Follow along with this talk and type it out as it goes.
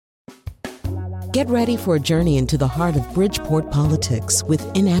Get ready for a journey into the heart of Bridgeport politics with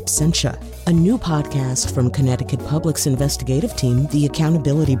In Absentia, a new podcast from Connecticut Public's investigative team, The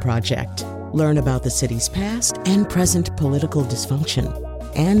Accountability Project. Learn about the city's past and present political dysfunction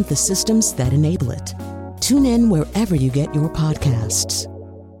and the systems that enable it. Tune in wherever you get your podcasts.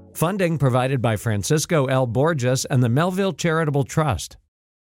 Funding provided by Francisco L. Borges and the Melville Charitable Trust.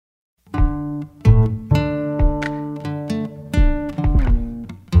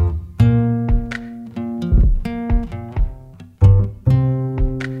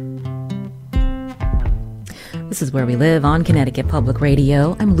 This is Where We Live on Connecticut Public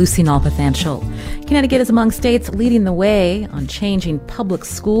Radio. I'm Lucy Nalpathanchel. Connecticut is among states leading the way on changing public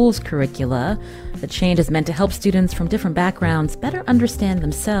schools curricula. The change is meant to help students from different backgrounds better understand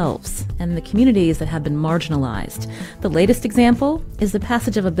themselves and the communities that have been marginalized. The latest example is the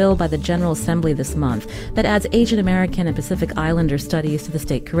passage of a bill by the General Assembly this month that adds Asian American and Pacific Islander studies to the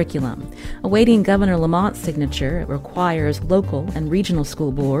state curriculum. Awaiting Governor Lamont's signature, it requires local and regional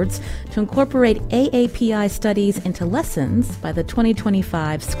school boards to incorporate AAPI studies into lessons by the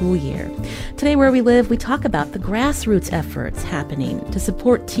 2025 school year. Today, Where We Live, we talk about the grassroots efforts happening to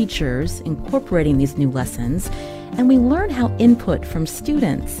support teachers incorporating these new lessons, and we learn how input from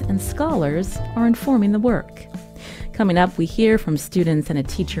students and scholars are informing the work. Coming up, we hear from students and a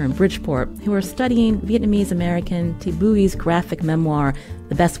teacher in Bridgeport who are studying Vietnamese American Thi Bui's graphic memoir,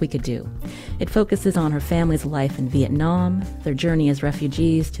 The Best We Could Do. It focuses on her family's life in Vietnam, their journey as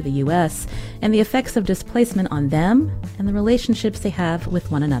refugees to the U.S., and the effects of displacement on them and the relationships they have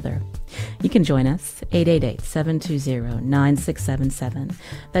with one another. You can join us, 888-720-9677.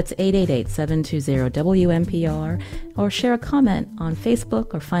 That's 888-720-WNPR, or share a comment on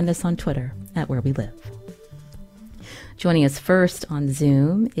Facebook or find us on Twitter at Where We Live. Joining us first on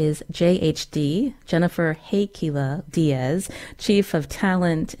Zoom is JHD, Jennifer Heikila Diaz, Chief of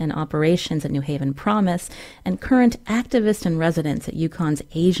Talent and Operations at New Haven Promise, and current activist in residence at UConn's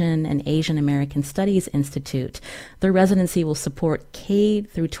Asian and Asian American Studies Institute. Their residency will support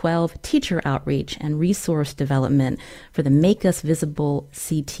K-12 teacher outreach and resource development for the Make Us Visible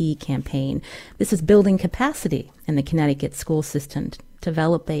CT campaign. This is building capacity in the Connecticut school system to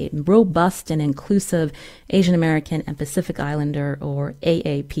develop a robust and inclusive Asian American and Pacific Islander, or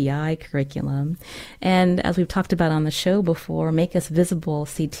AAPI, curriculum. And as we've talked about on the show before, Make Us Visible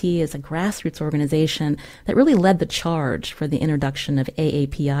CT is a grassroots organization that really led the charge for the introduction of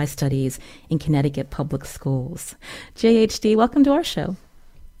AAPI studies in Connecticut public schools. JHD, welcome to our show.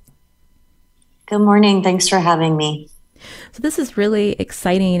 Good morning. Thanks for having me. So this is really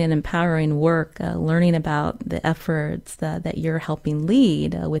exciting and empowering work, learning about the efforts that you're helping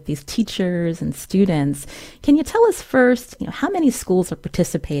lead with these teachers and students. Can you tell us first, how many schools are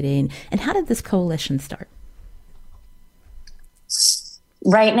participating and how did this coalition start?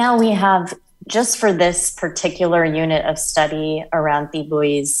 Right now we have, just for this particular unit of study around Thi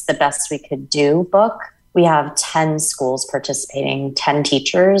Bui's The Best We Could Do book, we have 10 schools participating, 10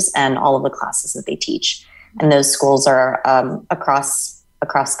 teachers and all of the classes that they teach. And those schools are across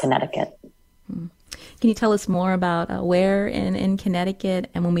Connecticut. Can you tell us more about where in Connecticut?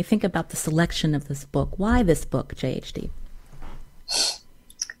 And when we think about the selection of this book, why this book, JHD?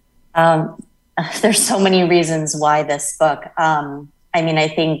 There's so many reasons why this book. I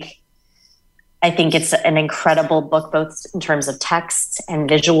think it's an incredible book, both in terms of text and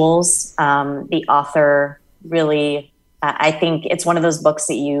visuals. The author really, I think it's one of those books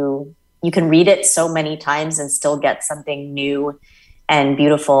that you can read it so many times and still get something new and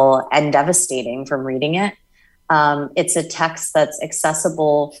beautiful and devastating from reading it. It's a text that's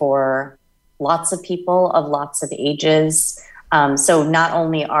accessible for lots of people of lots of ages. So not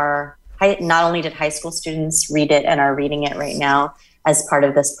only did high school students read it and are reading it right now as part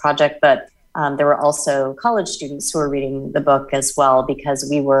of this project, but there were also college students who were reading the book as well, because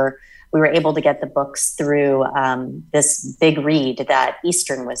we were able to get the books through this big read that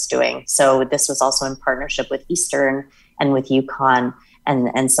Eastern was doing. So this was also in partnership with Eastern and with UConn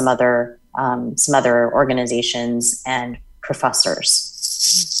and some other organizations and professors.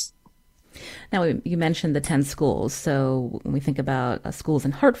 Now, you mentioned the 10 schools. So when we think about schools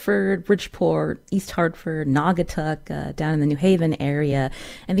in Hartford, Bridgeport, East Hartford, Naugatuck, down in the New Haven area,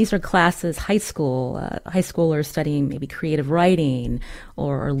 and these are classes, high schoolers studying maybe creative writing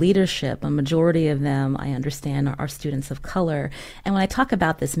or leadership. A majority of them, I understand, are students of color. And when I talk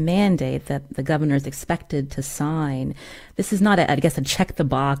about this mandate that the governor is expected to sign, this is not, I guess, a check the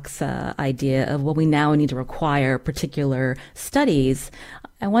box idea of, well, we now need to require particular studies.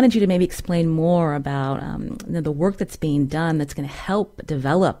 I wanted you to maybe explain more about the work that's being done that's going to help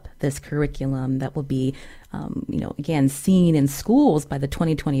develop this curriculum that will be, again, seen in schools by the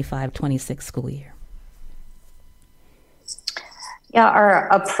 2025-26 school year. Yeah, our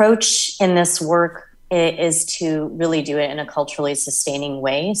approach in this work is to really do it in a culturally sustaining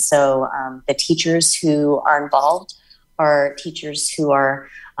way. So the teachers who are involved are teachers who are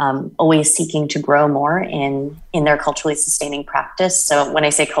always seeking to grow more in their culturally sustaining practice. So when I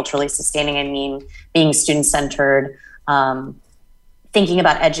say culturally sustaining, I mean being student-centered. Thinking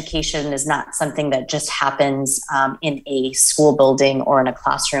about education is not something that just happens in a school building or in a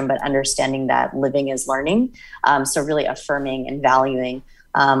classroom, but understanding that living is learning. So really affirming and valuing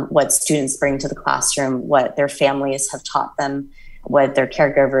what students bring to the classroom, what their families have taught them, what their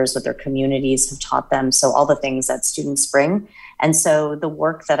caregivers, what their communities have taught them. So all the things that students bring. And so the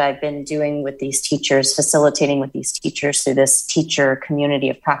work that I've been doing with these teachers, facilitating with these teachers through this teacher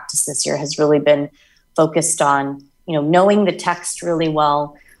community of practice this year has really been focused on, knowing the text really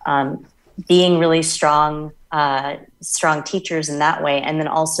well, being really strong teachers in that way, and then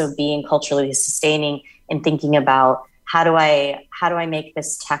also being culturally sustaining and thinking about how do I make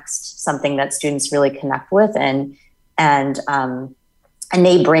this text something that students really connect with, and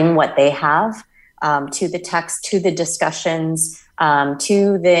they bring what they have to the text, to the discussions,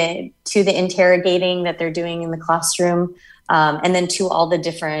 to the interrogating that they're doing in the classroom. And then to all the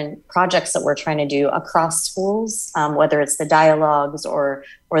different projects that we're trying to do across schools, whether it's the dialogues or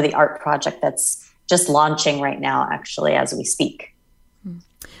the art project that's just launching right now, actually, as we speak.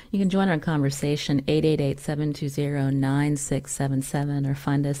 You can join our conversation, 888-720-9677, or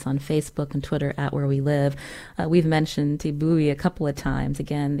find us on Facebook and Twitter at Where We Live. We've mentioned Thi Bui a couple of times,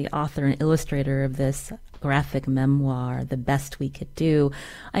 again, the author and illustrator of this graphic memoir, The Best We Could Do.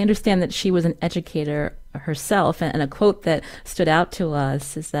 I understand that she was an educator herself, and a quote that stood out to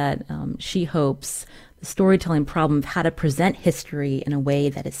us is that she hopes the storytelling problem of how to present history in a way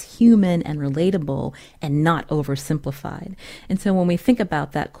that is human and relatable and not oversimplified. And so when we think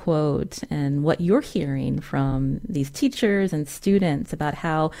about that quote and what you're hearing from these teachers and students about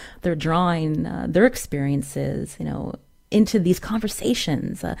how they're drawing their experiences, into these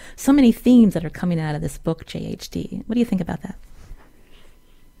conversations, so many themes that are coming out of this book, JHD. What do you think about that?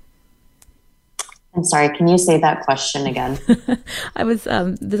 I'm sorry, can you say that question again? I was,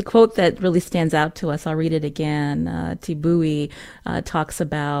 the quote that really stands out to us, I'll read it again. Thi Bui talks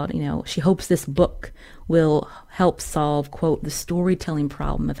about, she hopes this book will help solve, quote, the storytelling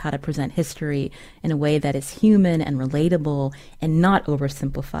problem of how to present history in a way that is human and relatable and not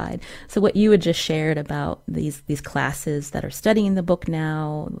oversimplified. So what you had just shared about these classes that are studying the book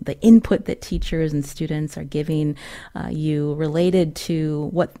now, the input that teachers and students are giving you related to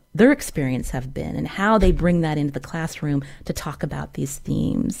what their experience have been and how they bring that into the classroom to talk about these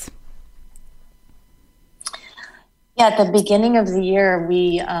themes. Yeah, at the beginning of the year,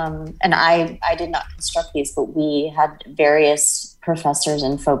 we, and I did not construct these, but we had various professors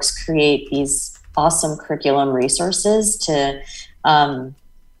and folks create these awesome curriculum resources to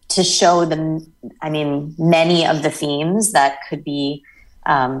show them, many of the themes that could be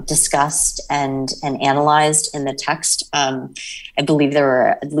discussed and analyzed in the text. I believe there were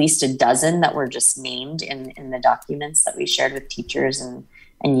at least a dozen that were just named in the documents that we shared with teachers and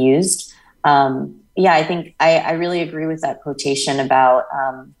used. Yeah, I think I really agree with that quotation about,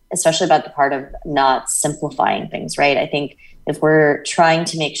 especially about the part of not simplifying things, right? I think if we're trying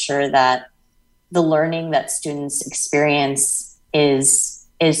to make sure that the learning that students experience is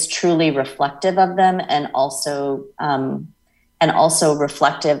truly reflective of them and also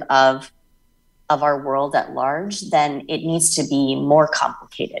reflective of our world at large, then it needs to be more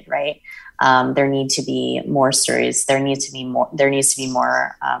complicated, right? There need to be more stories. There needs to be more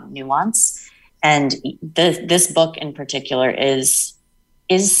nuance. And this book in particular is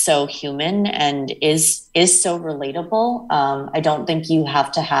so human and is so relatable. I don't think you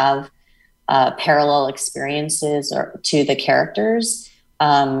have to have parallel experiences or to the characters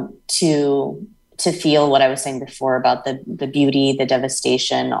to feel what I was saying before about the beauty, the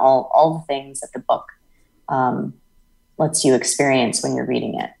devastation, all the things that the book lets you experience when you're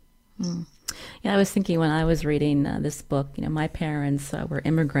reading it. Mm. Yeah, I was thinking when I was reading this book, my parents were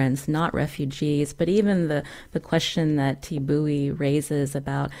immigrants, not refugees, but even the question that Thi Bui raises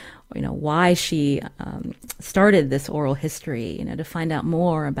about why she started this oral history, to find out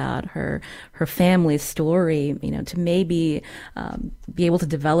more about her family's story, to maybe be able to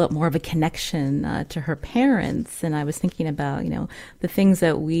develop more of a connection to her parents. And I was thinking about, the things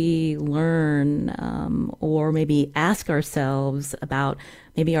that we learn or maybe ask ourselves about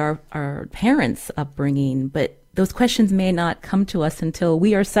maybe our parents' upbringing, but those questions may not come to us until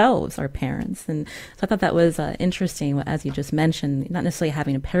we ourselves are parents. And so I thought that was interesting, as you just mentioned, not necessarily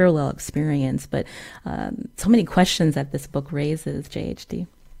having a parallel experience, but so many questions that this book raises, JHD.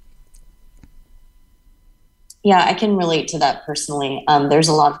 Yeah, I can relate to that personally. There's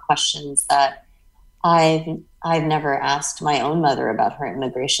a lot of questions that I've never asked my own mother about her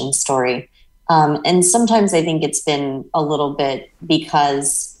immigration story. And sometimes I think it's been a little bit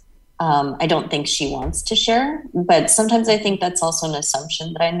because I don't think she wants to share, but sometimes I think that's also an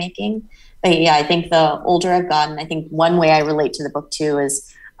assumption that I'm making. But yeah, I think the older I've gotten, I think one way I relate to the book too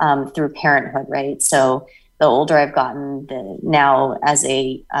is through parenthood, right? So the older I've gotten, now as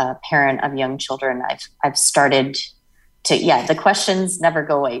a parent of young children, I've started to, the questions never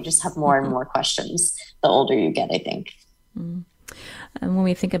go away. You just have more and more questions the older you get, I think. Mm-hmm. And when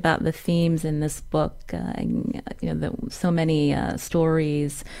we think about the themes in this book, so many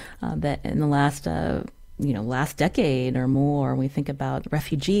stories that in the last decade or more, we think about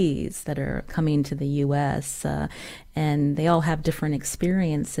refugees that are coming to the U.S. And they all have different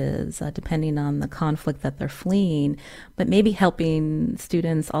experiences depending on the conflict that they're fleeing, but maybe helping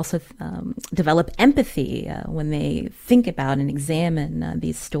students also develop empathy when they think about and examine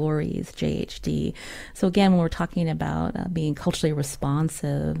these stories, JHD. So again, when we're talking about being culturally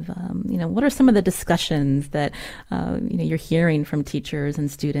responsive, what are some of the discussions that you're hearing from teachers and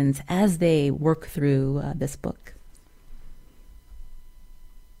students as they work through this book?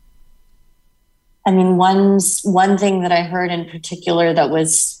 I mean, one thing that I heard in particular that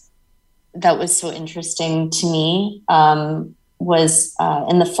was so interesting to me was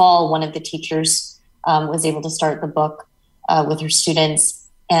in the fall, one of the teachers was able to start the book with her students.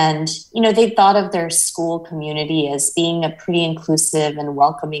 And, they thought of their school community as being a pretty inclusive and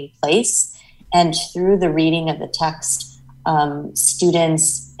welcoming place. And through the reading of the text,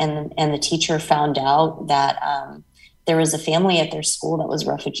 students and the teacher found out that there was a family at their school that was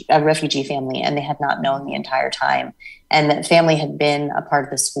a refugee family, and they had not known the entire time. And that family had been a part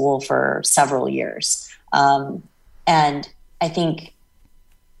of the school for several years. And I think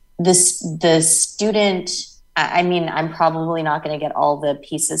the student, I mean, I'm probably not going to get all the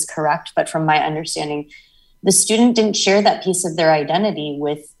pieces correct, but from my understanding, the student didn't share that piece of their identity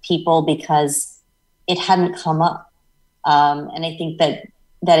with people because it hadn't come up. And I think that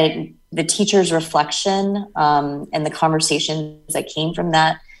the teacher's reflection and the conversations that came from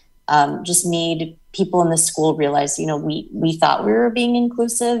that just made people in the school realize, we thought we were being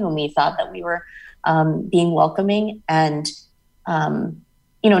inclusive and we thought that we were being welcoming. And,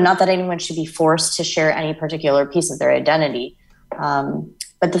 not that anyone should be forced to share any particular piece of their identity.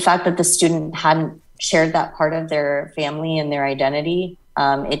 But the fact that the student hadn't shared that part of their family and their identity,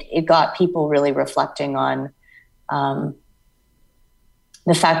 it got people really reflecting on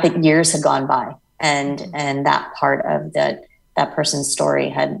the fact that years had gone by and that part of that person's story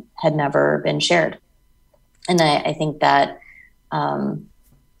had never been shared. And I think that,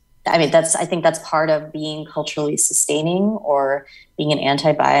 I think that's part of being culturally sustaining or being an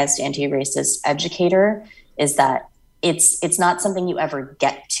anti-biased, anti-racist educator, is that it's not something you ever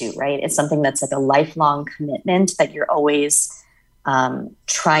get to, right? It's something that's like a lifelong commitment that you're always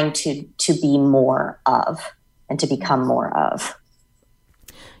trying to be more of and to become more of.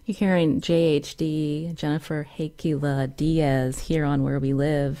 You're hearing JHD, Jennifer Hakila Diaz, here on Where We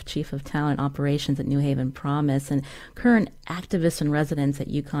Live, Chief of Talent Operations at New Haven Promise, and current activist in residence at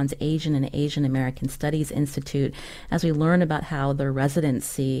UConn's Asian and Asian American Studies Institute, as we learn about how their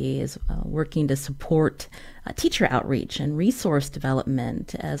residency is working to support teacher outreach and resource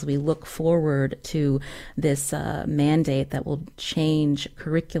development as we look forward to this mandate that will change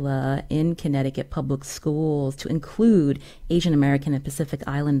curricula in Connecticut public schools to include Asian American and Pacific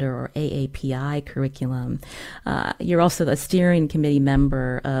Islander or AAPI curriculum. You're also a steering committee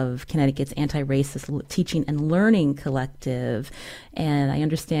member of Connecticut's Anti-Racist Teaching and Learning Collective, and I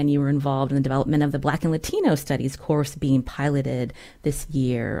understand you were involved in the development of the Black and Latino Studies course being piloted this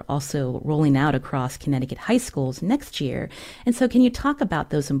year, also rolling out across Connecticut high schools next year. And so can you talk about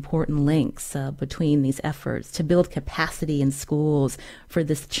those important links between these efforts to build capacity in schools for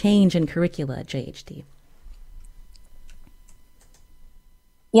this change in curricula at JHD?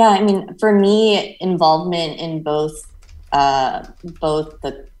 Yeah, I mean, for me, involvement in both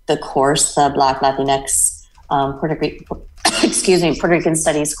the course, the Black Latinx Puerto Puerto Rican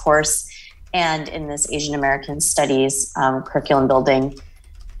Studies course and in this Asian American Studies curriculum building,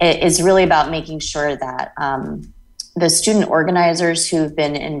 it is really about making sure that the student organizers who've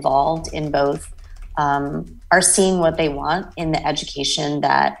been involved in both are seeing what they want in the education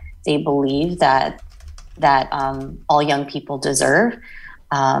that they believe that all young people deserve.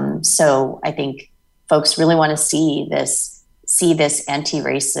 So I think folks really want to see this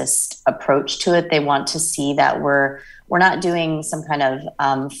anti-racist approach to it. They want to see that we're not doing some kind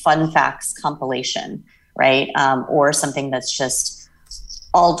of fun facts compilation, right? Or something that's just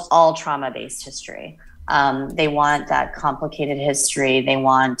all trauma-based history. They want that complicated history. They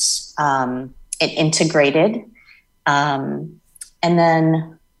want it integrated. And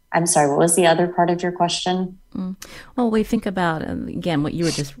then, I'm sorry, what was the other part of your question? Well, we think about, again, what you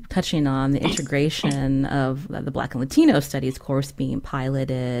were just touching on, the integration of the Black and Latino Studies course being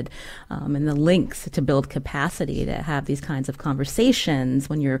piloted, and the links to build capacity to have these kinds of conversations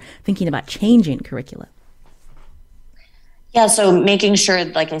when you're thinking about changing curricula. Yeah, so making sure,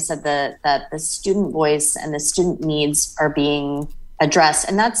 like I said, that the student voice and the student needs are being addressed.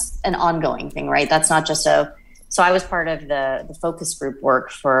 And that's an ongoing thing, right? That's not just so I was part of the focus group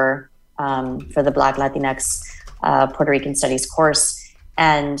work for the Black Latinx Puerto Rican Studies course.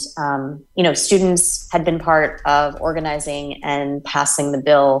 And, students had been part of organizing and passing the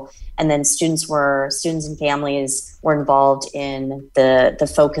bill. And then students and families were involved in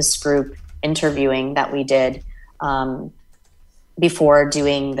the focus group interviewing that we did before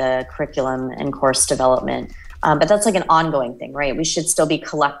doing the curriculum and course development. But that's like an ongoing thing, right? We should still be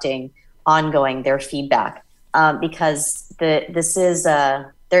collecting ongoing their feedback because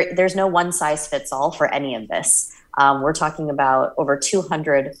there's no one size fits all for any of this. We're talking about over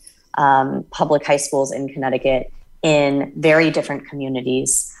 200 public high schools in Connecticut in very different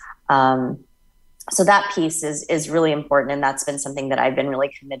communities. So that piece is really important, and that's been something that I've been really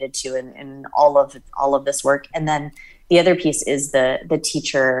committed to in all of this work. And then the other piece is the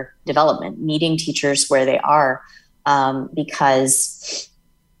teacher development, meeting teachers where they are, because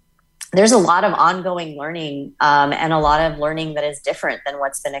there's a lot of ongoing learning and a lot of learning that is different than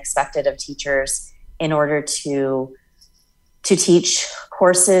what's been expected of teachers in order to teach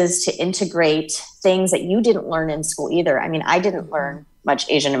courses, to integrate things that you didn't learn in school either. I mean, I didn't learn much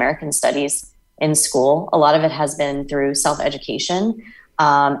Asian American studies in school. A lot of it has been through self-education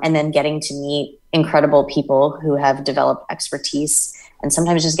and then getting to meet incredible people who have developed expertise, and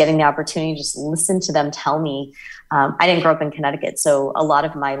sometimes just getting the opportunity to just listen to them tell me. I didn't grow up in Connecticut, so a lot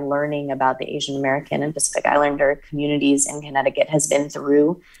of my learning about the Asian American and Pacific Islander communities in Connecticut has been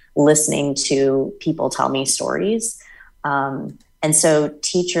through listening to people tell me stories. And so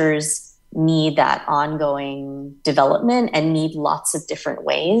teachers need that ongoing development and need lots of different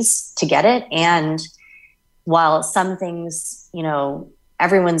ways to get it. And while some things,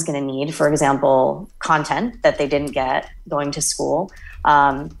 everyone's going to need, for example, content that they didn't get going to school,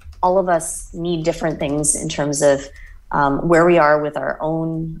 all of us need different things in terms of where we are with our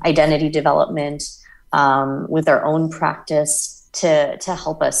own identity development, with our own practice to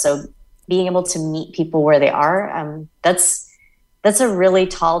help us. So being able to meet people where they are, that's a really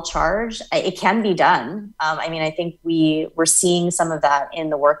tall charge. It can be done. I think we're seeing some of that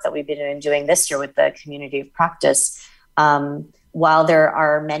in the work that we've been doing this year with the community of practice. While there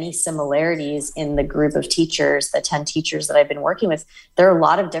are many similarities in the group of teachers, the 10 teachers that I've been working with, there are a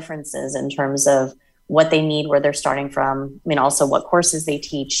lot of differences in terms of what they need, where they're starting from, also what courses they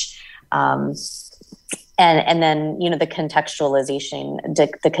teach. And then, the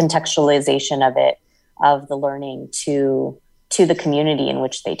contextualization of it, of the learning to the community in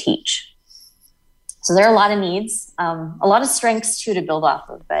which they teach. So there are a lot of needs, a lot of strengths too to build off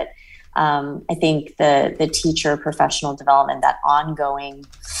of, but I think the teacher professional development, that ongoing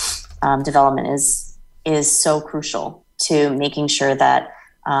development is so crucial to making sure that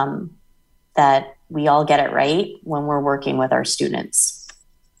that we all get it right when we're working with our students.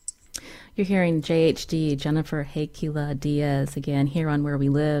 You're hearing JHD, Jennifer Hakila Diaz, again, here on Where We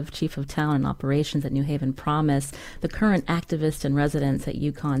Live, Chief of Talent and Operations at New Haven Promise, the current activist in residence at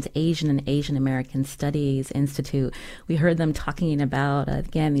UConn's Asian and Asian American Studies Institute. We heard them talking about,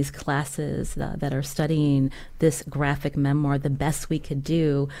 again, these classes that are studying this graphic memoir, The Best We Could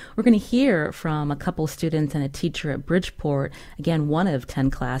Do. We're going to hear from a couple students and a teacher at Bridgeport, again, one of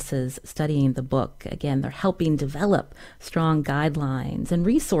 10 classes studying the book. Again, they're helping develop strong guidelines and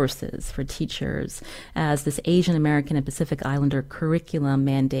resources for teachers as this Asian American and Pacific Islander curriculum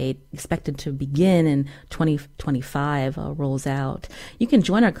mandate expected to begin in 2025 rolls out. You can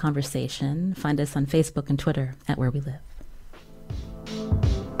join our conversation. Find us on Facebook and Twitter at Where We Live.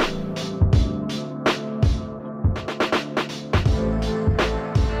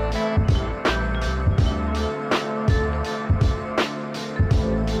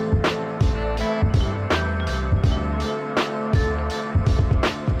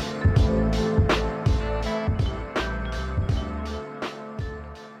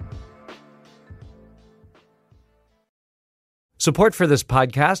 Support for this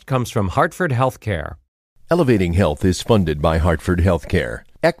podcast comes from Hartford Healthcare. Elevating Health is funded by Hartford Healthcare.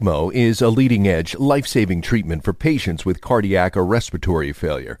 ECMO is a leading-edge, life-saving treatment for patients with cardiac or respiratory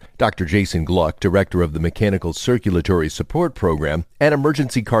failure. Dr. Jason Gluck, director of the Mechanical Circulatory Support Program and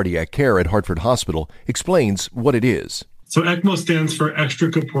Emergency Cardiac Care at Hartford Hospital, explains what it is. So ECMO stands for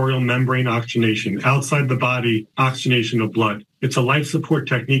extracorporeal membrane oxygenation, outside the body oxygenation of blood. It's a life support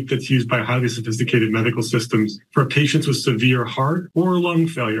technique that's used by highly sophisticated medical systems for patients with severe heart or lung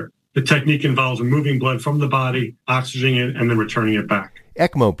failure. The technique involves removing blood from the body, oxygenating it, and then returning it back.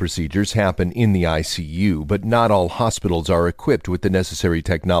 ECMO procedures happen in the ICU, but not all hospitals are equipped with the necessary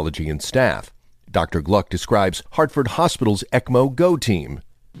technology and staff. Dr. Gluck describes Hartford Hospital's ECMO Go team.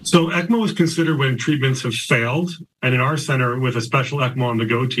 So ECMO is considered when treatments have failed. And in our center, with a special ECMO on the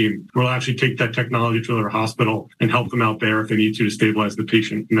Go team, we'll actually take that technology to their hospital and help them out there if they need to stabilize the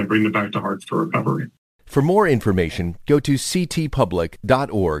patient and then bring them back to Hartford for recovery. For more information, go to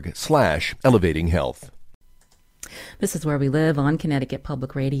ctpublic.org/elevatinghealth. This is Where We Live on Connecticut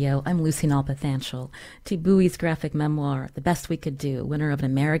Public Radio. I'm Lucy Nalpathanchel. T. Bowie's graphic memoir, The Best We Could Do, winner of an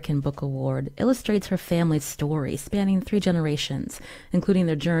American Book Award, illustrates her family's story spanning 3 generations, including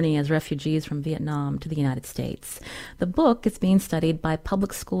their journey as refugees from Vietnam to the United States. The book is being studied by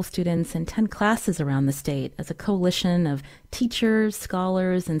public school students in 10 classes around the state as a coalition of teachers,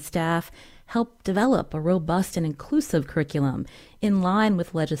 scholars, and staff help develop a robust and inclusive curriculum in line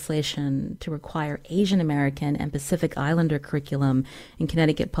with legislation to require Asian American and Pacific Islander curriculum in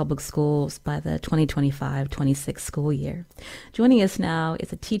Connecticut public schools by the 2025-26 school year. Joining us now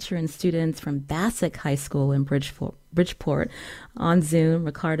is a teacher and students from Bassick High School in Bridgeport. On Zoom,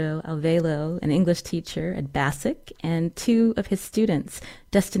 Ricardo Alvelo, an English teacher at Bassick, and 2 of his students,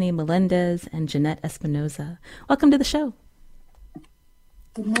 Destiny Melendez and Jeanette Espinoza. Welcome to the show.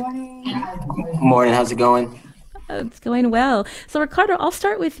 Good morning. Good morning. How's it going? It's going well. So, Ricardo, I'll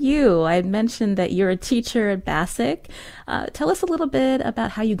start with you. I mentioned that you're a teacher at Bassick. Tell us a little bit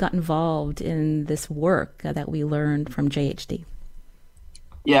about how you got involved in this work that we learned from JHD.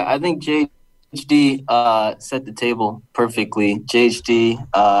 Yeah, I think JHD set the table perfectly. JHD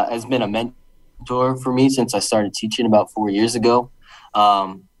has been a mentor for me since I started teaching about 4 years ago.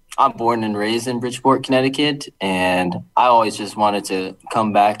 I'm born and raised in Bridgeport, Connecticut, and I always just wanted to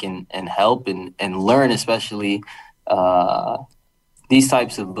come back and help and learn, especially these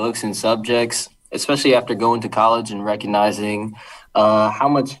types of books and subjects, especially after going to college and recognizing how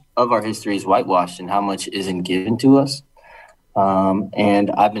much of our history is whitewashed and how much isn't given to us.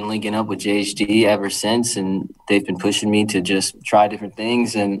 And I've been linking up with JHD ever since, and they've been pushing me to just try different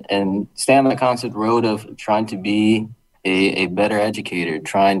things and stay on the constant road of trying to be a better educator,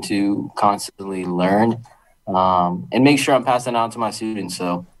 trying to constantly learn and make sure I'm passing on to my students.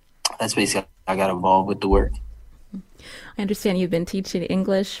 So that's basically how I got involved with the work. I understand you've been teaching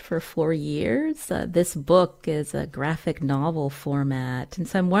English for 4 years. This book is a graphic novel format. And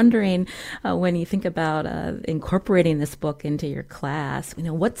so I'm wondering, when you think about incorporating this book into your class,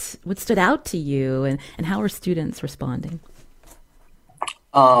 what stood out to you and how are students responding?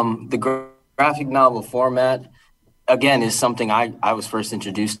 The graphic novel format, again, is something I was first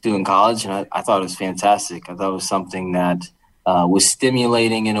introduced to in college, and I thought it was fantastic. I thought it was something that was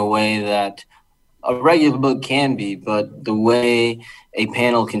stimulating in a way that a regular book can be, but the way a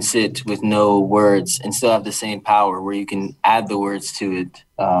panel can sit with no words and still have the same power where you can add the words to it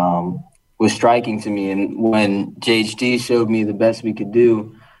was striking to me. And when JHD showed me The Best We Could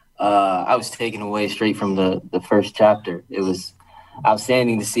Do, I was taken away straight from the first chapter. It was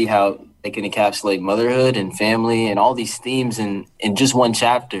outstanding to see how they can encapsulate motherhood and family and all these themes in just one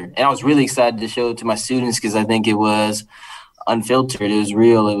chapter. And I was really excited to show it to my students because I think it was unfiltered, it was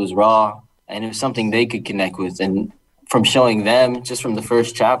real, it was raw, and it was something they could connect with. And from showing them, just from the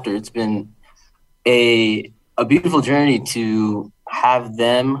first chapter, it's been a beautiful journey to have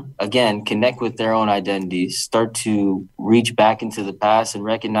them, again, connect with their own identities, start to reach back into the past and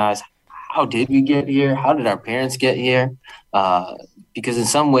recognize, how did we get here? How did our parents get here? Because in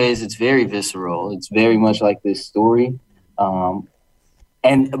some ways it's very visceral. It's very much like this story.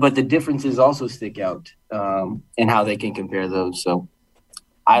 But the differences also stick out in how they can compare those. So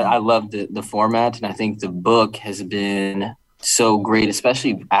I love the format, and I think the book has been so great,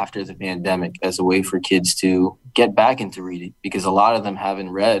 especially after the pandemic, as a way for kids to get back into reading, because a lot of them haven't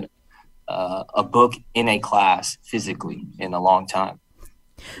read a book in a class physically in a long time.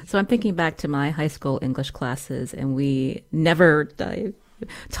 So I'm thinking back to my high school English classes, and we never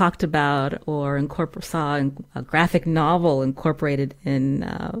talked about or saw a graphic novel incorporated in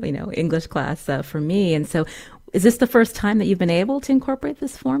English class for me. And so, is this the first time that you've been able to incorporate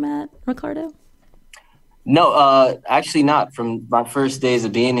this format, Ricardo? No, actually not. From my first days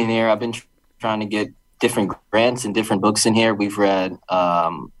of being in here, I've been trying to get different grants and different books in here. We've read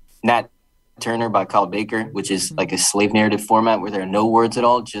Nat Turner by Kyle Baker, which is like a slave narrative format where there are no words at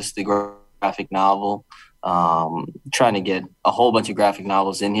all, just the graphic novel. Trying to get a whole bunch of graphic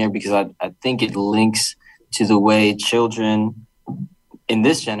novels in here because I think it links to the way children in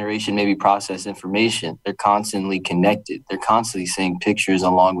this generation maybe process information. They're constantly connected. They're constantly seeing pictures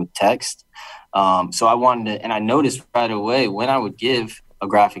along with text. So I wanted to, and I noticed right away when I would give a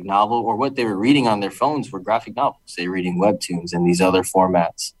graphic novel or what they were reading on their phones were graphic novels. They were reading webtoons and these other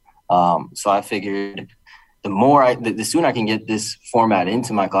formats. So I figured the sooner I can get this format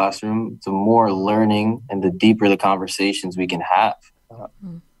into my classroom, the more learning and the deeper the conversations we can have. I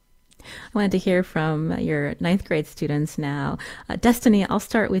wanted to hear from your ninth grade students now. Destiny, I'll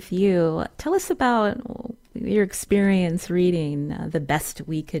start with you. Tell us about your experience reading The Best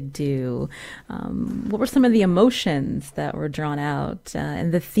We Could Do. What were some of the emotions that were drawn out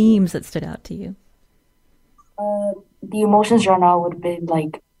and the themes that stood out to you? The emotions drawn out would have been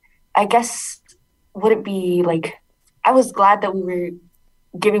like, I guess, would it be like, I was glad that we were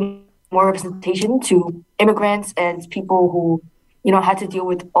giving more representation to immigrants and people who, you know, had to deal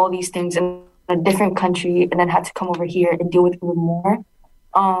with all these things in a different country and then had to come over here and deal with even more.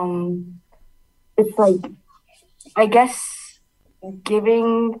 It's like, I guess,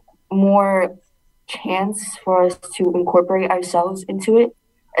 giving more chance for us to incorporate ourselves into it,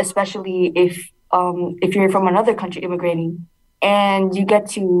 especially if you're from another country immigrating and you get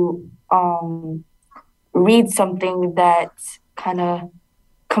to read something that kind of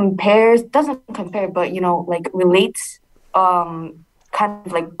doesn't compare, but, you know, like relates kind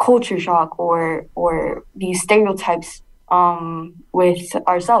of like culture shock or these stereotypes with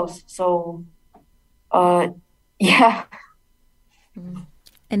ourselves. So, yeah.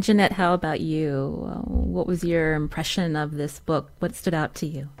 And Jeanette, how about you? What was your impression of this book? What stood out to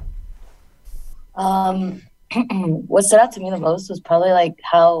you? What stood out to me the most was probably like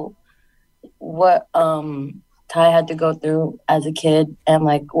what Ty had to go through as a kid and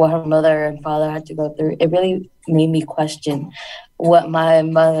like what her mother and father had to go through. It really made me question what my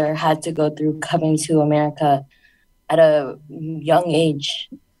mother had to go through coming to America at a young age.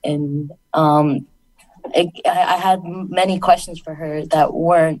 And I had many questions for her that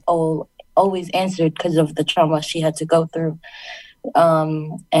weren't always answered because of the trauma she had to go through,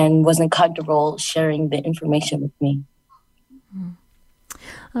 and wasn't comfortable sharing the information with me.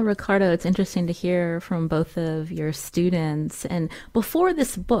 Ricardo, it's interesting to hear from both of your students. And before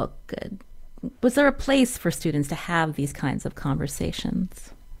this book, was there a place for students to have these kinds of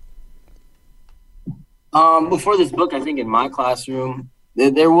conversations? Before this book, I think in my classroom,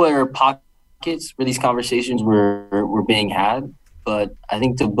 there were pockets where these conversations were being had. But I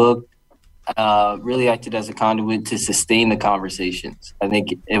think the book really acted as a conduit to sustain the conversations. I think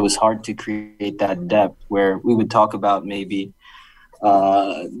it was hard to create that depth where we would talk about maybe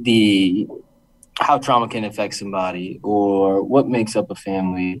how trauma can affect somebody or what makes up a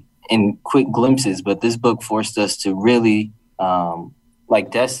family in quick glimpses. But this book forced us to really, like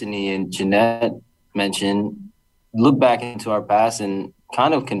Destiny and Jeanette mentioned, look back into our past and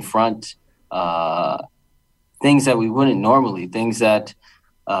kind of confront things that we wouldn't normally, things that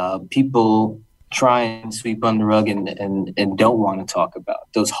people try and sweep under the rug and don't want to talk about.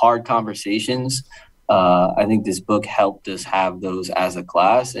 Those hard conversations, I think this book helped us have those as a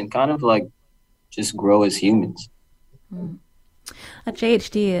class and kind of like just grow as humans.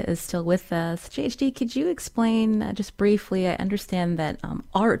 JHD is still with us. JHD, could you explain just briefly? I understand that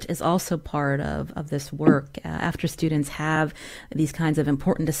art is also part of this work after students have these kinds of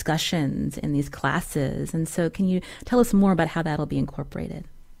important discussions in these classes. And so can you tell us more about how that'll be incorporated?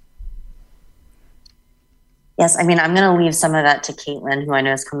 Yes, I mean, I'm going to leave some of that to Caitlin, who I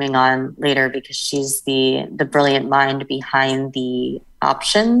know is coming on later because she's the brilliant mind behind the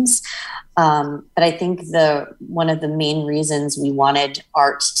options. But I think one of the main reasons we wanted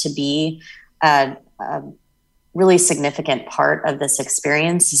art to be a really significant part of this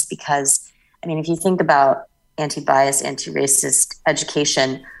experience is because, I mean, if you think about anti-bias, anti-racist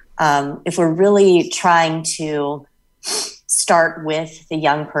education, if we're really trying to start with the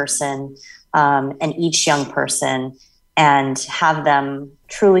young person and each young person and have them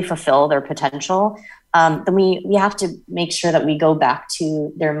truly fulfill their potential, then we have to make sure that we go back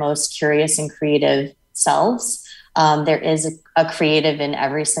to their most curious and creative selves. There is a creative in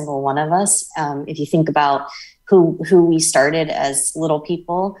every single one of us. If you think about who we started as little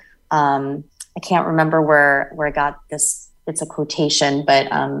people, I can't remember where I got this. It's a quotation, but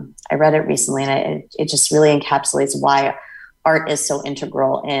I read it recently, and it just really encapsulates why art is so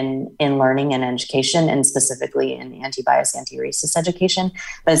integral in learning and education, and specifically in anti-bias, anti-racist education.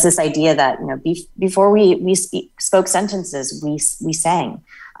 But it's this idea that, before we spoke sentences, we sang.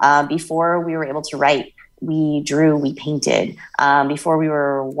 Before we were able to write, we drew, we painted. Before we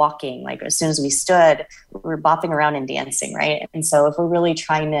were walking, like as soon as we stood, we were bopping around and dancing, right? And so if we're really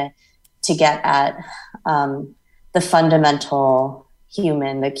trying to get at the fundamental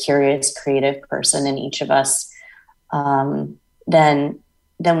human, the curious, creative person in each of us, then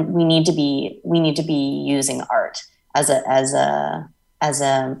we need to be using art as a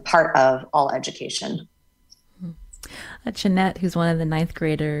part of all education. Jeanette, who's one of the ninth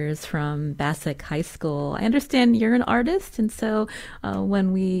graders from Bassick High School, I understand you're an artist, and so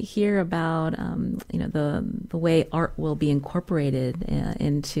when we hear about the way art will be incorporated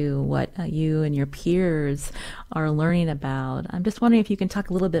into what you and your peers are learning about, I'm just wondering if you can talk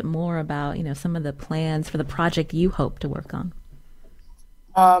a little bit more about some of the plans for the project you hope to work on.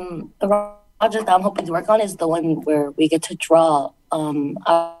 The project I'm hoping to work on is the one where we get to draw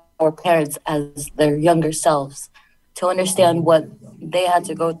our parents as their younger selves, to understand what they had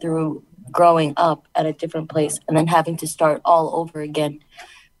to go through growing up at a different place and then having to start all over again,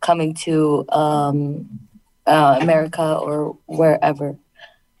 coming to America or wherever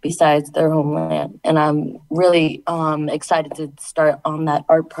besides their homeland. And I'm really excited to start on that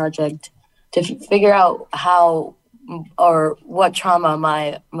art project to figure out how or what trauma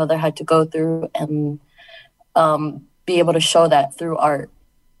my mother had to go through and be able to show that through art.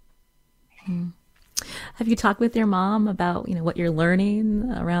 Mm. Have you talked with your mom about, what you're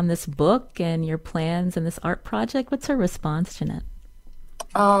learning around this book and your plans and this art project? What's her response, Jeanette?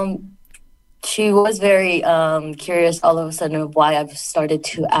 She was very curious all of a sudden of why I've started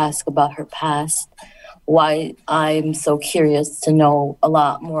to ask about her past, why I'm so curious to know a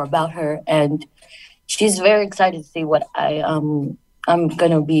lot more about her. And she's very excited to see what I'm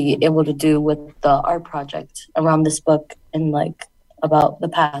going to be able to do with the art project around this book and about the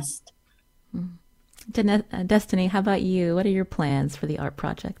past. Mm. Destiny, how about you? What are your plans for the art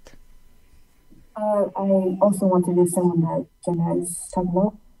project? I also want to do something that Jenna is talking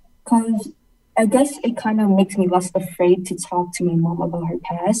about, because I guess it kind of makes me less afraid to talk to my mom about her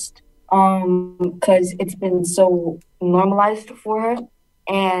past, because it's been so normalized for her,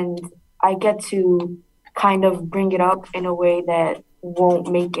 and I get to kind of bring it up in a way that won't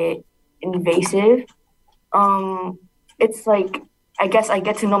make it invasive. It's I guess I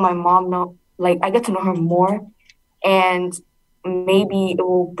get to know my mom I get to know her more, and maybe it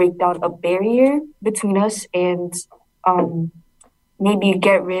will break down a barrier between us, and maybe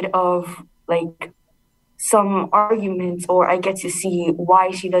get rid of some arguments, or I get to see why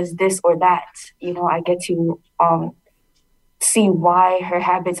she does this or that. I get to see why her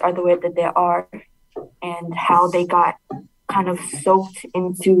habits are the way that they are and how they got kind of soaked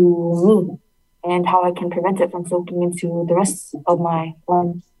into me, and how I can prevent it from soaking into the rest of my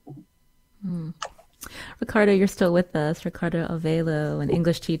life. Ricardo, you're still with us. Ricardo Avelo, an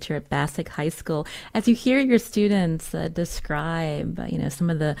English teacher at Bassick High School. As you hear your students describe, some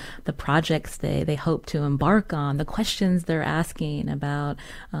of the projects they hope to embark on, the questions they're asking about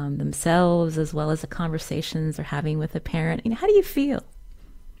themselves, as well as the conversations they're having with a parent, how do you feel?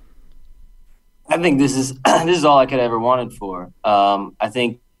 I think this is all I could ever wanted for. I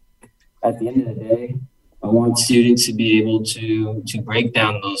think at the end of the day, I want students to be able to break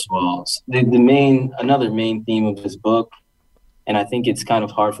down those walls. Another main theme of this book, and I think it's kind of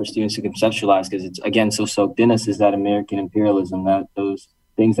hard for students to conceptualize because it's, again, so soaked in us, is that American imperialism, that those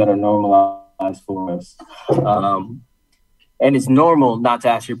things that are normalized for us. And it's normal not to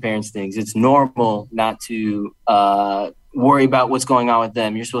ask your parents things. It's normal not to worry about what's going on with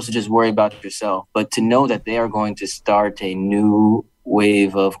them. You're supposed to just worry about yourself. But to know that they are going to start a new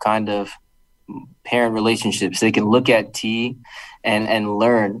wave of kind of parent relationships, they can look at T and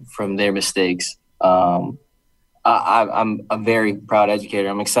learn from their mistakes. I'm a very proud educator.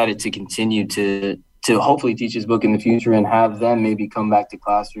 I'm excited to continue to hopefully teach this book in the future and have them maybe come back to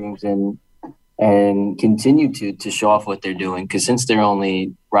classrooms and continue to show off what they're doing. Because since they're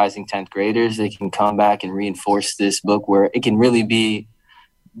only rising 10th graders, they can come back and reinforce this book where it can really be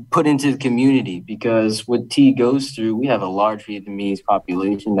put into the community. Because what T goes through, we have a large Vietnamese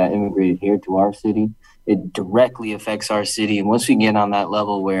population that immigrated here to our city. It directly affects our city. And once we get on that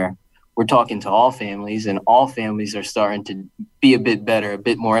level where we're talking to all families and all families are starting to be a bit better, a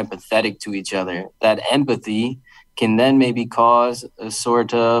bit more empathetic to each other, that empathy can then maybe cause a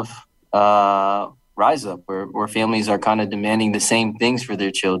sort of rise up where families are kind of demanding the same things for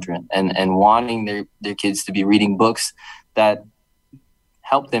their children and wanting their kids to be reading books that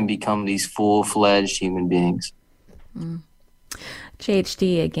help them become these full-fledged human beings.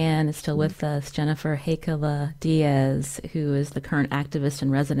 JHD again is still with us. Jennifer Hakela Diaz, who is the current activist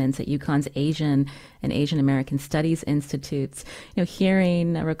in residence at UConn's Asian and Asian American Studies Institutes.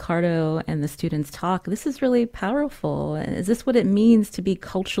 Hearing Ricardo and the students talk, this is really powerful. Is this what it means to be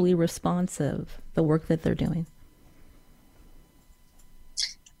culturally responsive, the work that they're doing?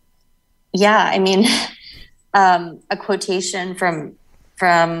 Yeah, I mean, a quotation from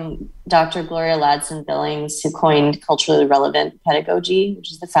Dr. Gloria Ladson-Billings, who coined culturally relevant pedagogy,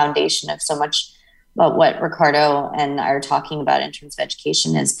 which is the foundation of so much about what Ricardo and I are talking about in terms of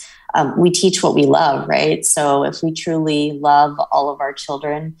education, is we teach what we love, right? So if we truly love all of our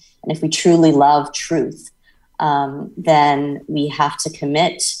children, and if we truly love truth, then we have to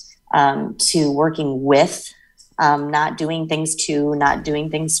commit to working with, not doing things to, not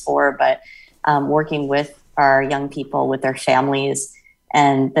doing things for, but working with our young people, with their families,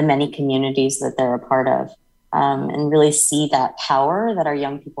 and the many communities that they're a part of, and really see that power that our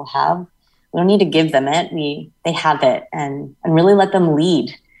young people have. We don't need to give them it; they have it, and really let them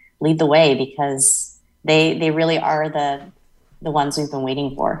lead the way, because they really are the ones we've been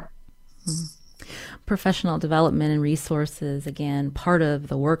waiting for. Mm-hmm. Professional development and resources, again, part of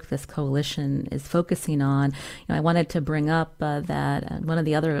the work this coalition is focusing on. I wanted to bring up that one of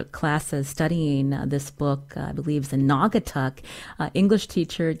the other classes studying this book, I believe, is in Naugatuck. English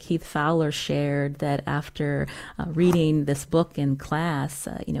teacher Keith Fowler shared that after reading this book in class,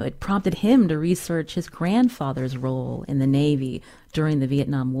 it prompted him to research his grandfather's role in the Navy during the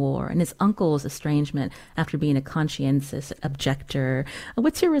Vietnam War and his uncle's estrangement after being a conscientious objector.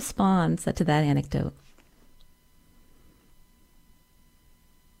 What's your response to that anecdote?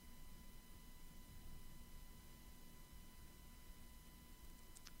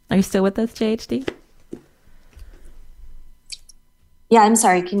 Are you still with us, JHD? Yeah, I'm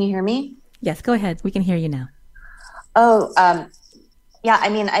sorry. Can you hear me? Yes, go ahead. We can hear you now. Yeah, I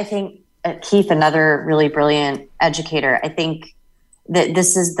mean, I think Keith, another really brilliant educator, I think that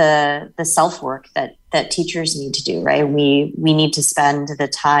this is the self-work that teachers need to do, right? We need to spend the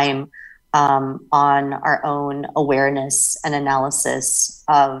time on our own awareness and analysis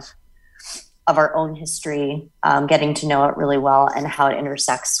of our own history, getting to know it really well and how it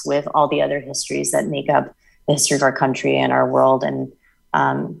intersects with all the other histories that make up the history of our country and our world. And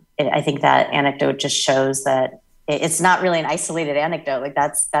I think that anecdote just shows that it's not really an isolated anecdote. Like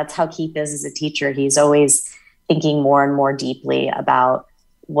that's how Keith is as a teacher. He's always thinking more and more deeply about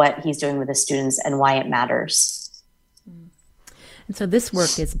what he's doing with the students and why it matters. And so this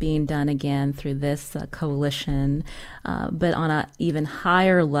work is being done again through this coalition, but on an even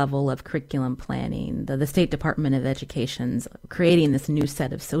higher level of curriculum planning. The State Department of Education's creating this new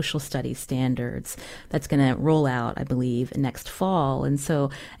set of social studies standards that's going to roll out, I believe, next fall. And so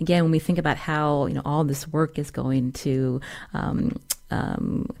again, when we think about how all this work is going to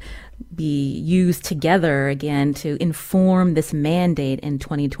be used together again to inform this mandate in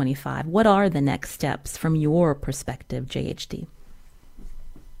 2025, what are the next steps from your perspective, JHD?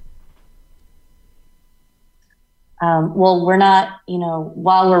 Well, we're not,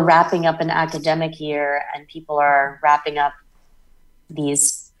 while we're wrapping up an academic year and people are wrapping up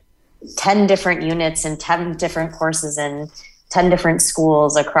these 10 different units and 10 different courses in 10 different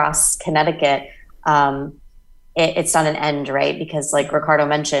schools across Connecticut, it's not an end, right? Because like Ricardo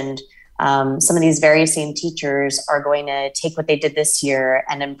mentioned, some of these very same teachers are going to take what they did this year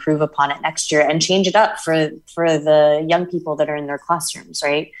and improve upon it next year and change it up for the young people that are in their classrooms,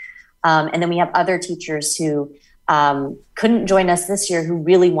 right? And then we have other teachers who couldn't join us this year who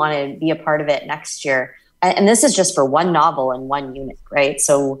really want to be a part of it next year. And this is just for one novel and one unit, right?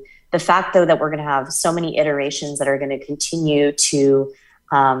 So the fact, though, that we're going to have so many iterations that are going to continue to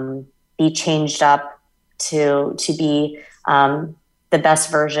be changed up to be the best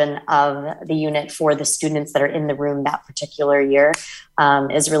version of the unit for the students that are in the room that particular year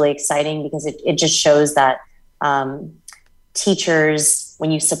is really exciting, because it just shows that teachers,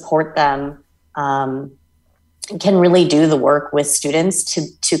 when you support them, can really do the work with students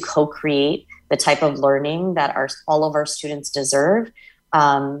to co-create the type of learning that all of our students deserve,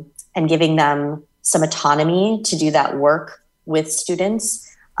 and giving them some autonomy to do that work with students.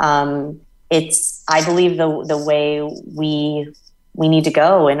 It's, I believe, the way we need to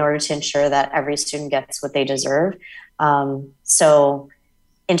go in order to ensure that every student gets what they deserve. So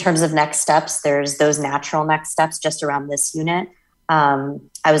in terms of next steps, there's those natural next steps just around this unit. I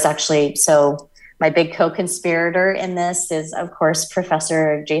was actually, my big co-conspirator in this is, of course,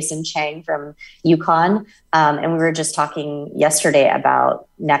 Professor Jason Chang from UConn. And we were just talking yesterday about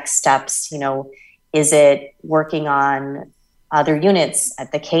next steps. Is it working on other units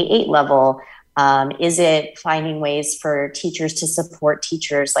at the K-8 level? Is it finding ways for teachers to support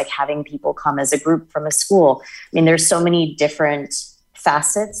teachers, like having people come as a group from a school? I mean, there's so many different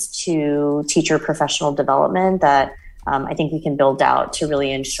facets to teacher professional development that I think we can build out to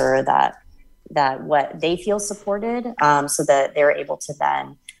really ensure that what they feel supported, so that they're able to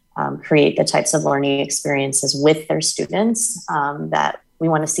then create the types of learning experiences with their students that we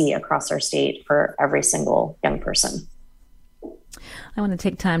want to see across our state for every single young person. I want to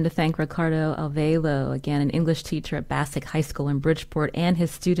take time to thank Ricardo Alvelo, again, an English teacher at Bassick High School in Bridgeport, and his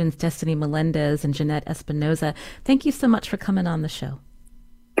students, Destiny Melendez and Jeanette Espinoza. Thank you so much for coming on the show.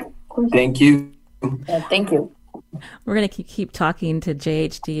 Thank you. Thank you. We're going to keep talking to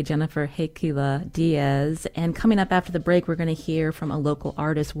JHD Jennifer Hekila Diaz. And coming up after the break, we're going to hear from a local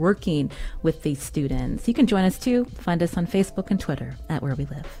artist working with these students. You can join us too. Find us on Facebook and Twitter at Where We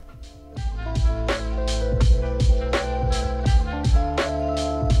Live.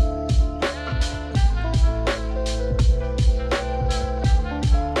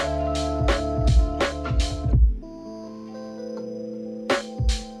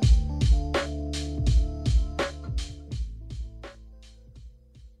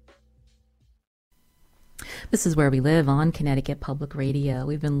 This is Where We Live on Connecticut Public Radio.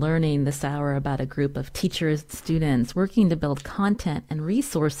 We've been learning this hour about a group of teachers and students working to build content and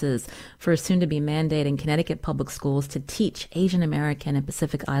resources for a soon-to-be mandate in Connecticut public schools to teach Asian American and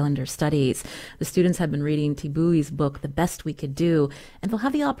Pacific Islander studies. The students have been reading Tibui's book, The Best We Could Do, and they'll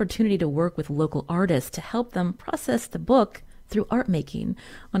have the opportunity to work with local artists to help them process the book through art making.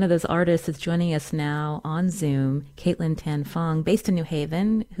 One of those artists is joining us now on Zoom, Caitlin Tan Fong, based in New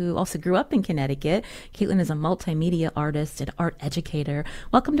Haven, who also grew up in Connecticut. Caitlin is a multimedia artist and art educator.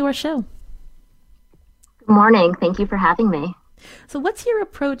 Welcome to our show. Good morning. Thank you for having me. So what's your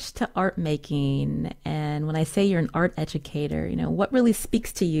approach to art making? And when I say you're an art educator, what really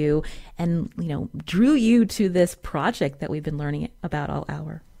speaks to you and, drew you to this project that we've been learning about all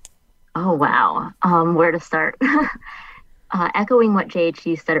hour? Oh, wow. Where to start? Echoing what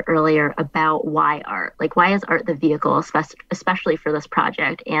JHD said earlier about why art, why is art the vehicle, especially for this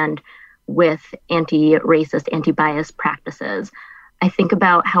project and with anti-racist, anti-bias practices. I think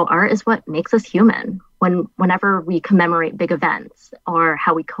about how art is what makes us human. Whenever we commemorate big events or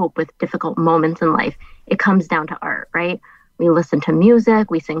how we cope with difficult moments in life, it comes down to art, right? We listen to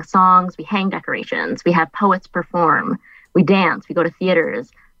music, we sing songs, we hang decorations, we have poets perform, we dance, we go to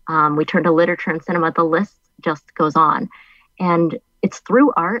theaters, we turn to literature and cinema. The list just goes on. And it's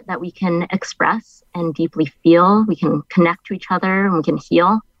through art that we can express and deeply feel. We can connect to each other and we can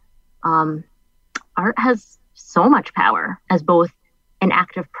heal. Art has so much power as both an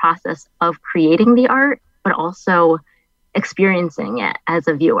active process of creating the art, but also experiencing it as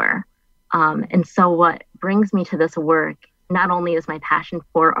a viewer. And so what brings me to this work not only is my passion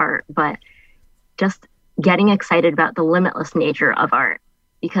for art, but just getting excited about the limitless nature of art,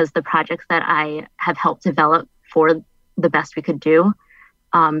 because the projects that I have helped develop for The Best We Could Do,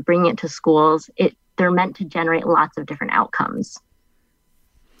 bringing it to schools, they're meant to generate lots of different outcomes.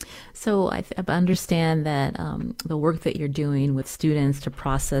 So I understand that the work that you're doing with students to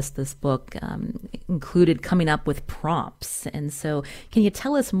process this book included coming up with prompts. And so can you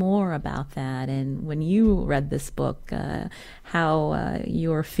tell us more about that? And when you read this book, how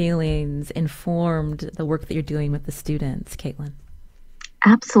your feelings informed the work that you're doing with the students, Caitlin?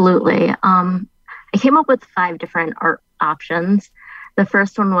 Absolutely. I came up with 5 different art options. The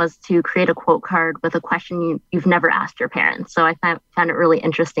first one was to create a quote card with a question you've never asked your parents. So I found it really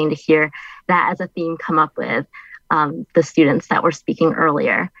interesting to hear that as a theme come up with the students that were speaking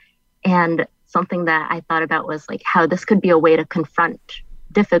earlier. And something that I thought about was how this could be a way to confront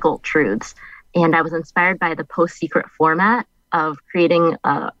difficult truths. And I was inspired by the post-secret format of creating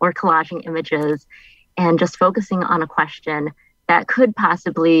or collaging images and just focusing on a question that could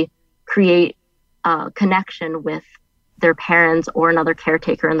possibly create a connection with their parents or another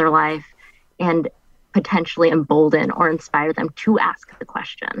caretaker in their life and potentially embolden or inspire them to ask the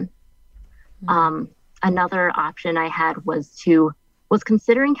question. Another option I had was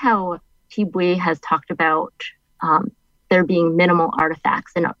considering how Tibui has talked about there being minimal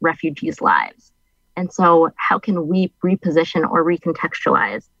artifacts in refugees' lives. And so how can we reposition or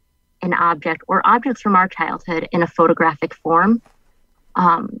recontextualize an object or objects from our childhood in a photographic form?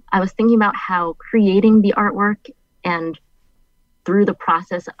 I was thinking about how creating the artwork and through the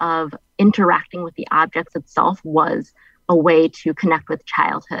process of interacting with the objects itself was a way to connect with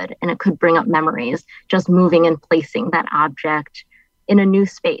childhood, and it could bring up memories, just moving and placing that object in a new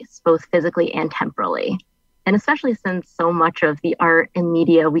space, both physically and temporally. And especially since so much of the art and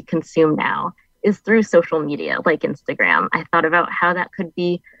media we consume now is through social media like Instagram, I thought about how that could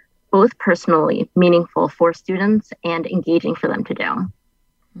be both personally meaningful for students and engaging for them to do.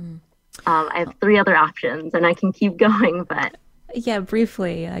 I have 3 other options, and I can keep going, but... Yeah,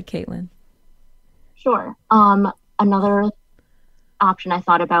 briefly, Caitlin. Sure. Another option I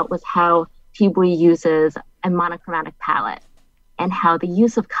thought about was how Tibui uses a monochromatic palette and how the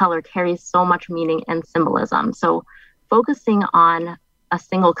use of color carries so much meaning and symbolism. So focusing on a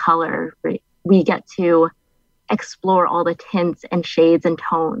single color, we get to explore all the tints and shades and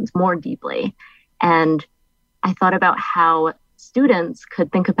tones more deeply. And I thought about how students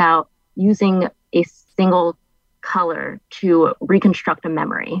could think about using a single color to reconstruct a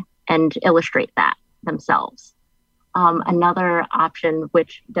memory and illustrate that themselves. Another option,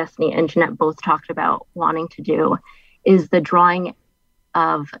 which Destiny and Jeanette both talked about wanting to do, is the drawing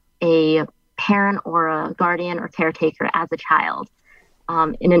of a parent or a guardian or caretaker as a child.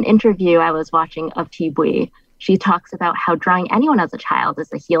 In an interview I was watching of Tibui, she talks about how drawing anyone as a child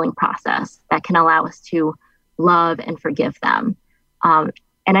is a healing process that can allow us to love and forgive them.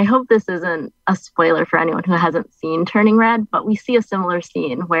 And I hope this isn't a spoiler for anyone who hasn't seen Turning Red, but we see a similar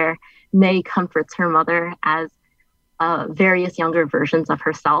scene where May comforts her mother as various younger versions of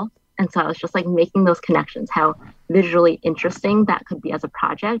herself. And so I was just like making those connections, how visually interesting that could be as a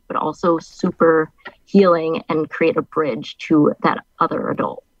project, but also super healing and create a bridge to that other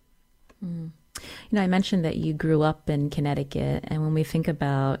adult. You know, I mentioned that you grew up in Connecticut, and when we think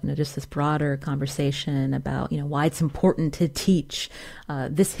about, just this broader conversation about, why it's important to teach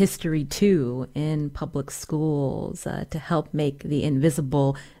this history too in public schools to help make the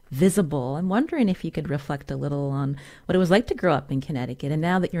invisible visible, I'm wondering if you could reflect a little on what it was like to grow up in Connecticut, and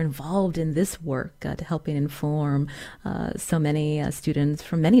now that you're involved in this work to helping inform so many students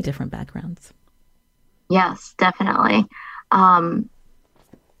from many different backgrounds. Yes, definitely.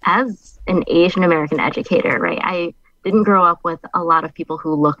 As an Asian American educator, right, I didn't grow up with a lot of people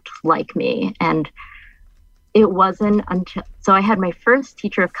who looked like me. And it wasn't until, so I had my first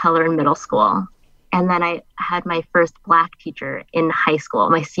teacher of color in middle school. And then I had my first Black teacher in high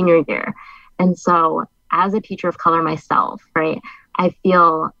school, my senior year. And so as a teacher of color myself, right, I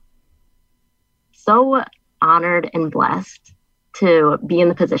feel so honored and blessed to be in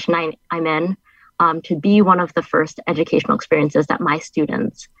the position I'm in. To be one of the first educational experiences that my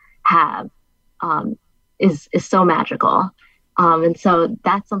students have is so magical. And so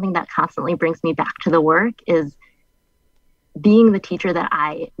that's something that constantly brings me back to the work, is being the teacher that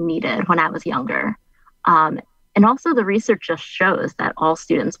I needed when I was younger. And also the research just shows that all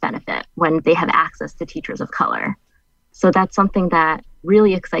students benefit when they have access to teachers of color. So that's something that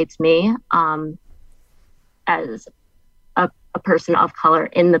really excites me as a person of color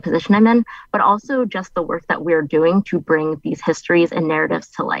in the position I'm in, but also just the work that we're doing to bring these histories and narratives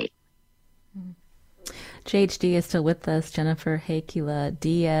to light. JHD is still with us, Jennifer Hakila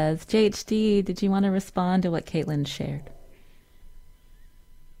Diaz. JHD, did you want to respond to what Caitlin shared?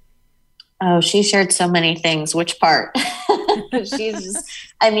 Oh, she shared so many things. Which part? I've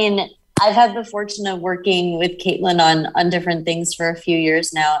had the fortune of working with Caitlin on different things for a few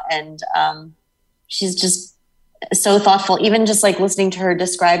years now. And she's just so thoughtful, even just like listening to her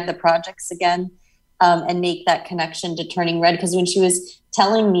describe the projects again and make that connection to Turning Red. Because when she was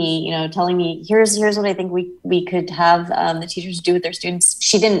telling me, here's what I think we could have the teachers do with their students,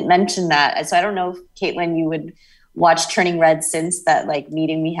 she didn't mention that. So I don't know if, Caitlin, you would watch Turning Red since that like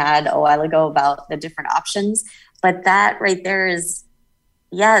meeting we had a while ago about the different options. But that right there is,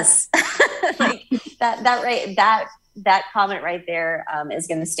 yes, like that comment right there is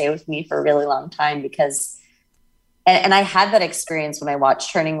going to stay with me for a really long time, because and I had that experience when I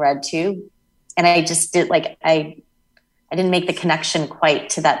watched Turning Red too. And I just did I didn't make the connection quite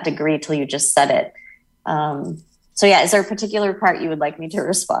to that degree till you just said it. So yeah, is there a particular part you would like me to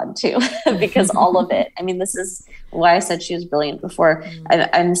respond to? Because all of it, this is why I said she was brilliant before.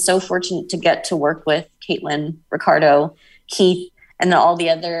 I'm so fortunate to get to work with Caitlin, Ricardo, Keith, and all the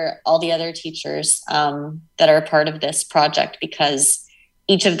other teachers that are a part of this project, because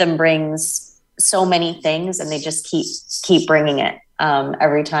each of them brings so many things, and they just keep bringing it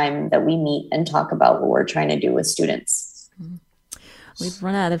every time that we meet and talk about what we're trying to do with students. We've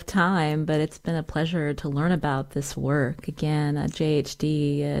run out of time, but it's been a pleasure to learn about this work. Again,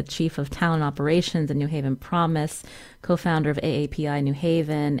 JHD, Chief of Talent Operations at New Haven Promise, co-founder of AAPI New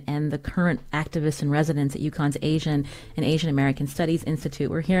Haven, and the current activist in residence at UConn's Asian and Asian American Studies Institute.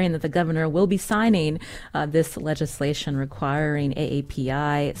 We're hearing that the governor will be signing this legislation requiring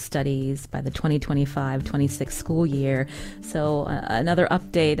AAPI studies by the 2025-26 school year. So another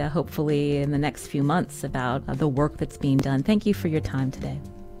update, hopefully in the next few months, about the work that's being done. Thank you for your time today.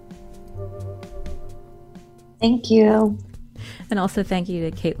 Thank you. And also thank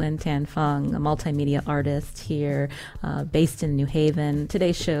you to Caitlin Tan Fung, a multimedia artist here based in New Haven.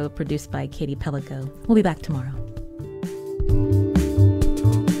 Today's show produced by Katie Pellico. We'll be back tomorrow.